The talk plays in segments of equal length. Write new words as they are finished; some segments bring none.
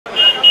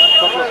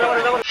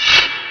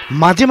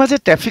মাঝে মাঝে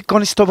traffic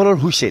কনস্টেবলৰ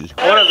whistle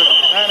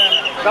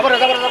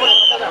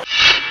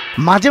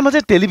মাঝে মাঝে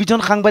টেলিভিজন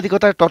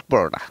সাংবাদিকতাৰ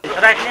তৎপৰতা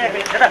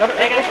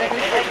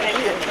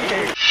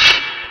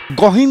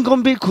গহীন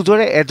গম্ভীৰ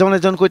খুজৰে এজন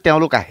এজনকৈ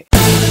তেওঁলোক আহে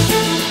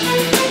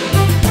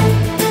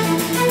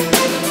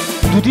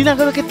দুদিন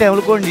আগলৈকে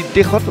তেওঁলোকৰ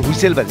নিৰ্দেশত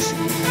হুইসেল বাজিছিল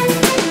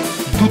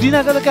দুদিন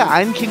আগলৈকে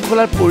আইন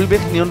শৃংখলাৰ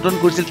পৰিৱেশ নিয়ন্ত্ৰণ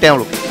কৰিছিল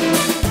তেওঁলোকে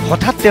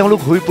হঠাৎ তেওঁলোক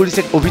হৈ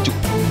পৰিছে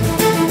অভিযুক্ত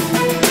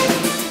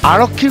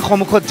আৰক্ষীৰ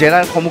সন্মুখত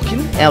জেৰাৰ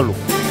সন্মুখীন এওঁলোক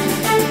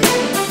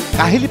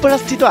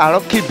কাহিলীপাৰাস্থিত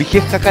আৰক্ষীৰ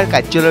বিশেষ শাখাৰ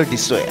কাৰ্যালয়ৰ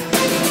দৃশ্য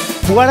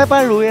পুৱাৰে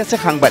পৰা ৰৈ আছে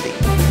সাংবাদিক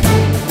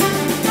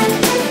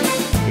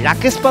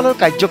ৰাকেশ পালৰ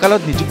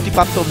কাৰ্যকালত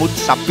নিযুক্তিপ্ৰাপ্ত মুঠ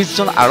 ২৬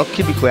 জন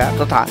আৰক্ষী বিষয়া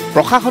তথা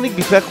প্ৰশাসনিক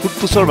বিষয়াক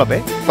সোধপোছৰ বাবে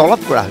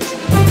তলব কৰা হৈছে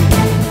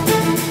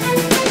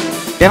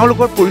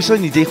তেওঁলোকৰ পৰিচয়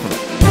নিজেই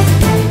শুনক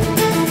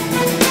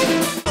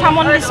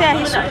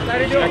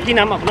কি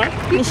নাম আপোনাৰ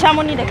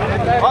নিশামণি দেখা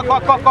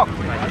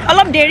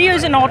অলপ দেৰি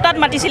হৈছে ৯টাত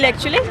মাতিছিলে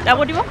একচুৱেলি যাব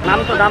দিব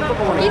নামটো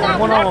ক'ব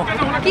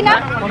কি নাম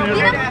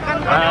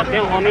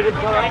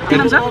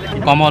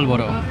কমল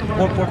বড়ো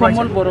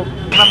কমল বড়ো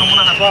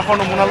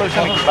নমুনা লৈছে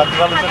নেকি বা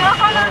কিবা লৈছে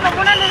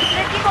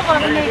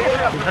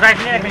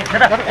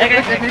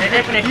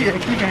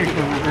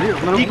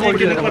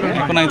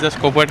একো নাই জাষ্ট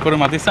কোঅপাৰেট কৰি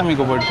মাতিছে আমি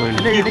কোঅপাৰেট কৰিলোঁ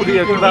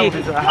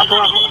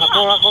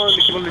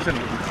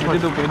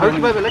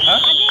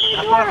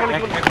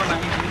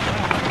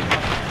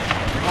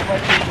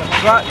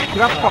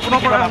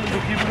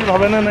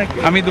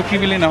আমি দুখী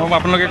বুলি নহ'ব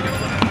আপোনালোকে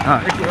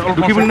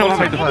দুখী বুলি নহ'ব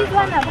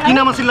কি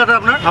নাম আছিল দাদা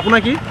আপোনাৰ আপোনাৰ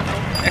কি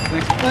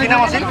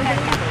নাম আছিল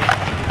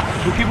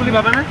দুখী বুলি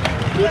ভাবেনে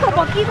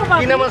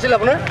কি নাম আছিল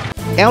আপোনাৰ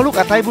এওঁলোক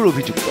আটাইবোৰ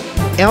অভিযুক্ত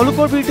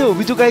এওঁলোকৰ বিৰুদ্ধে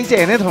অভিযোগ আহিছে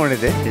এনেধৰণে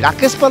যে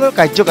ৰাকেশ পালৰ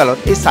কাৰ্যকালত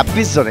এই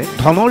 ২৬ জনে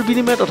ধনৰ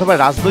বিনিময়ত অথবা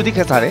ৰাজনৈতিক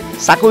হেঁচাৰে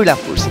চাকৰি লাভ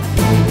কৰিছিল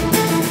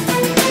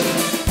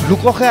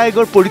লোকসেৱা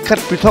আয়োগৰ পৰীক্ষাত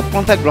পৃথক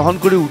পন্থা গ্ৰহণ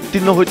কৰি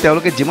উত্তীৰ্ণ হৈ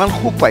তেওঁলোকে যিমান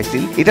সুখ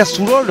পাইছিল এতিয়া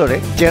চোৰৰ দৰে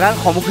জেৰাৰ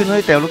সন্মুখীন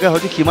হৈ তেওঁলোকে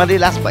হয়তো সিমানেই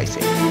লাজ পাইছে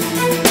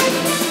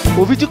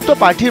অভিযুক্ত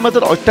প্ৰাৰ্থীৰ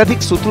মাজত অত্যাধিক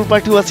চতুৰ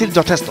প্ৰাৰ্থীও আছিল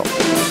যথেষ্ট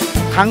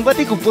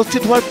সাংবাদিক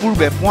উপস্থিত হোৱাৰ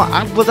পূৰ্বে পুৱা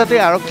 ৮ বজাতে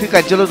আৰক্ষীৰ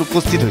কাৰ্যালয়ত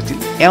উপস্থিত হৈছিল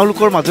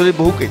এওঁলোকৰ মাজৰে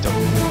বহুকেইজন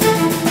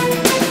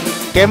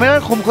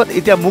কেমেৰাৰ সন্মুখত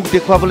এতিয়া মুখ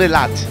দেখুৱাবলৈ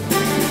লাজ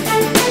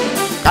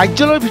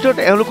কাৰ্যালয়ৰ ভিতৰত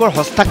এওঁলোকৰ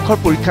হস্তাক্ষৰ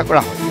পৰীক্ষা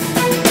কৰা হয়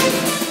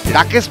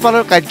ৰাকেশ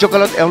পালৰ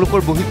কাৰ্যকালত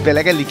এওঁলোকৰ বহীত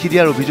বেলেগে লিখি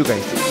দিয়াৰ অভিযোগ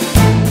আহিছিল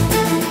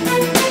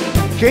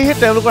সেয়েহে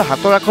তেওঁলোকৰ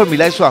হাতৰ আখৰ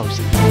মিলাই চোৱা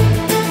হৈছিল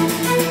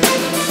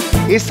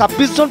এই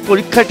 ২৬ জন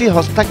পৰীক্ষাৰ্থীৰ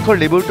হস্তাক্ষৰ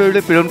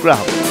লেবৰেটৰীলৈ প্ৰেৰণ কৰা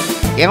হ'ব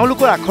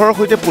এওঁলোকৰ আখৰৰ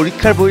সৈতে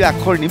পৰীক্ষাৰ বহীৰ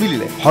আখৰ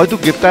নিমিলিলে হয়তো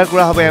গ্ৰেপ্তাৰ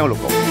কৰা হ'ব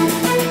এওঁলোকক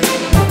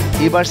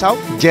এইবাৰ চাওক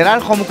জেৰাৰ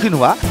সন্মুখীন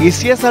হোৱা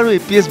ACS আৰু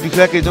APS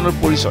বিষয়াকেইজনৰ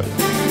পৰিচয়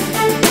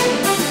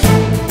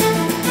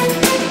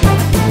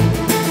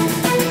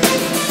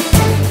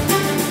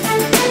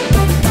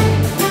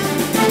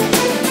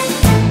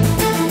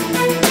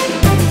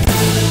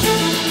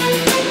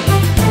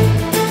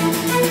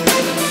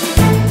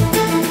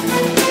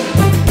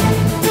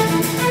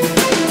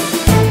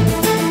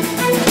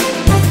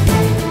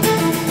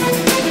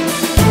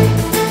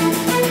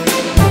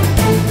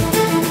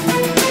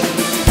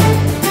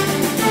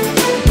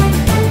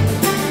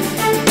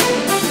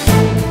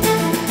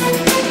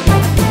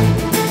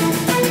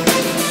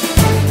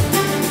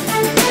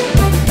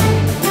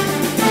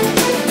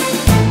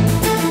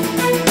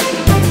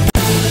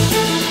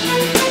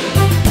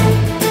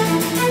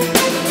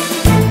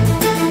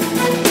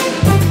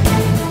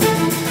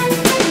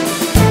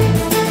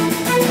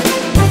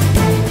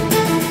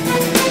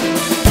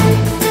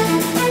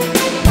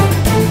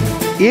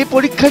এই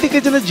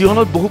পৰীক্ষাৰ্থীকেইজনে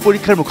জীৱনত বহু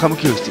পৰীক্ষাৰ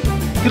মুখামুখি হৈছিল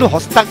কিন্তু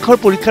হস্তাক্ষৰ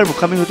পৰীক্ষাৰ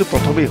মুখামুখি হয়তো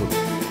প্ৰথমেই হ'ল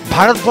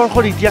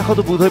ভাৰতবৰ্ষৰ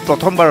ইতিহাসতো বোধহয়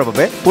প্ৰথমবাৰৰ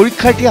বাবে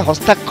পৰীক্ষাৰ্থীয়ে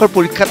হস্তাক্ষৰ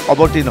পৰীক্ষাত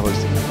অৱতীৰ্ণ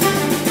হৈছিল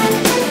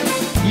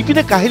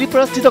ইপিনে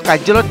কাহিলীপাৰাস্থিত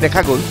কাৰ্যালয়ত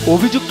দেখা গ'ল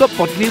অভিযুক্ত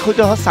পত্নীৰ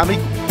সৈতে অহা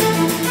স্বামীক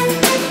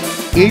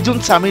এইজন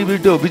স্বামীৰ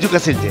বিৰুদ্ধে অভিযোগ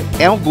আছিল যে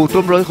এওঁ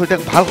গৌতম ৰয়ৰ সৈতে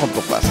ভাল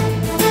সম্পৰ্ক আছিল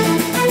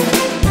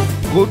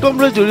গৌতম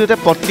ৰয়ৰ জৰিয়তে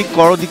পত্নীক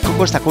কৰ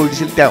অধীক্ষকৰ চাকৰি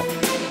দিছিল তেওঁ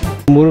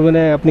মোৰ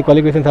মানে আপুনি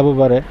কোৱালিফিকেশ্যন চাব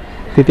পাৰে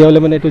তেতিয়াহ'লে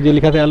মানে এইটো যি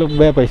লিখা আছে অলপ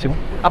বেয়া পাইছোঁ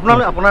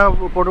আপোনাৰ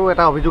ওপৰতো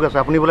এটা অভিযোগ আছে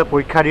আপুনি বোলে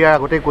পৰীক্ষা দিয়াৰ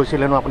আগতেই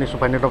কৈছিলে ন আপুনি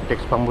সুপাৰিনটেণ্ডেণ্ট অফ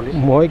টেক্স পাম বুলি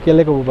মই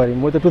কেলে ক'ব পাৰিম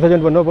মইতো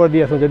 2001 পৰা দি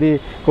আছোঁ যদি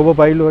ক'ব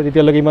পাৰিলোঁ হয়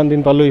তেতিয়ালৈকে ইমান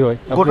দিন পালোঁই হয়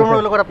গৌতম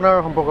ৰয়ৰ লগত আপোনাৰ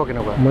সম্পৰ্ক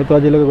কেনেকুৱা মইতো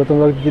আজিলৈকে গৌতম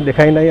ৰয়ক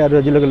দেখাই নাই আৰু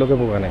আজিলৈকে লগে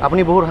পোৱা নাই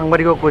আপুনি বহুত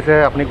সাংবাদিকক কৈছে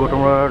আপুনি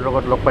গৌতম ৰয়ৰ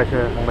লগত লগ পাইছে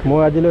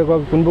মই আজিলৈকে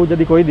কোনোবাই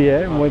যদি কৈ দিয়ে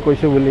মই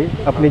কৈছোঁ বুলি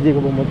আপুনি যি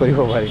ক'ব মই কৰিব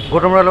পাৰিম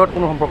গৌতম ৰয়ৰ লগত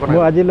কোনো সম্পৰ্ক নাই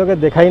মই আজিলৈকে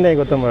দেখাই নাই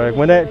গৌতম ৰয়ক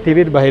মানে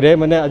টিভিৰ বাহিৰে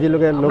মানে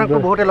আজিলৈকে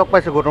বহুতে লগ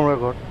পাইছে গৌতম ৰয়ৰ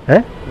ঘৰত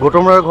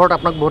গৌতম ৰয়ৰ ঘৰত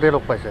আপোনাক বহুতে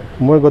লগ পাইছে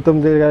মই গৌতম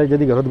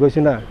যদি ঘৰত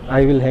গৈছোঁ না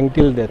আই উইল হেং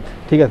টিল ডেথ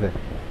ঠিক আছে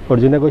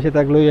অৰ্জুনে কৈছে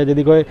তাক লৈ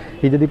যদি কয়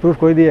সি যদি প্ৰুফ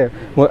কৰি দিয়ে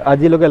মই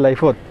আজিলৈকে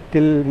লাইফত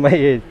টিল মাই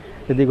এজ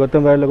যদি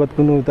গৌতম ৰয়ৰ লগত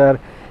কোনো তাৰ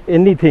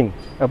এনিথিং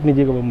আপুনি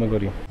যি ক'ব মই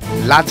কৰিম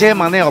লাজে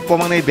মানে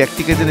অপমানে এই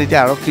ব্যক্তিকেইজনে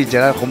এতিয়া আৰক্ষীৰ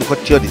জেৰাৰ সন্মুখত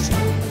থিয় দিছে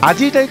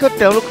আজিৰ তাৰিখত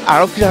তেওঁলোক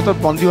আৰক্ষীৰ হাতত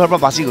বন্দী হোৱাৰ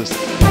পৰা বাচি গৈছে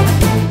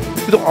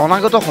কিন্তু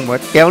অনাগত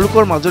সময়ত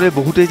তেওঁলোকৰ মাজৰে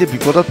বহুতেই যে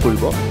বিপদত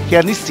পৰিব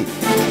সেয়া নিশ্চিত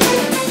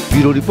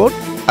ব্যুৰ' ৰিপৰ্ট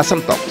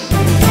আছাম টক্স।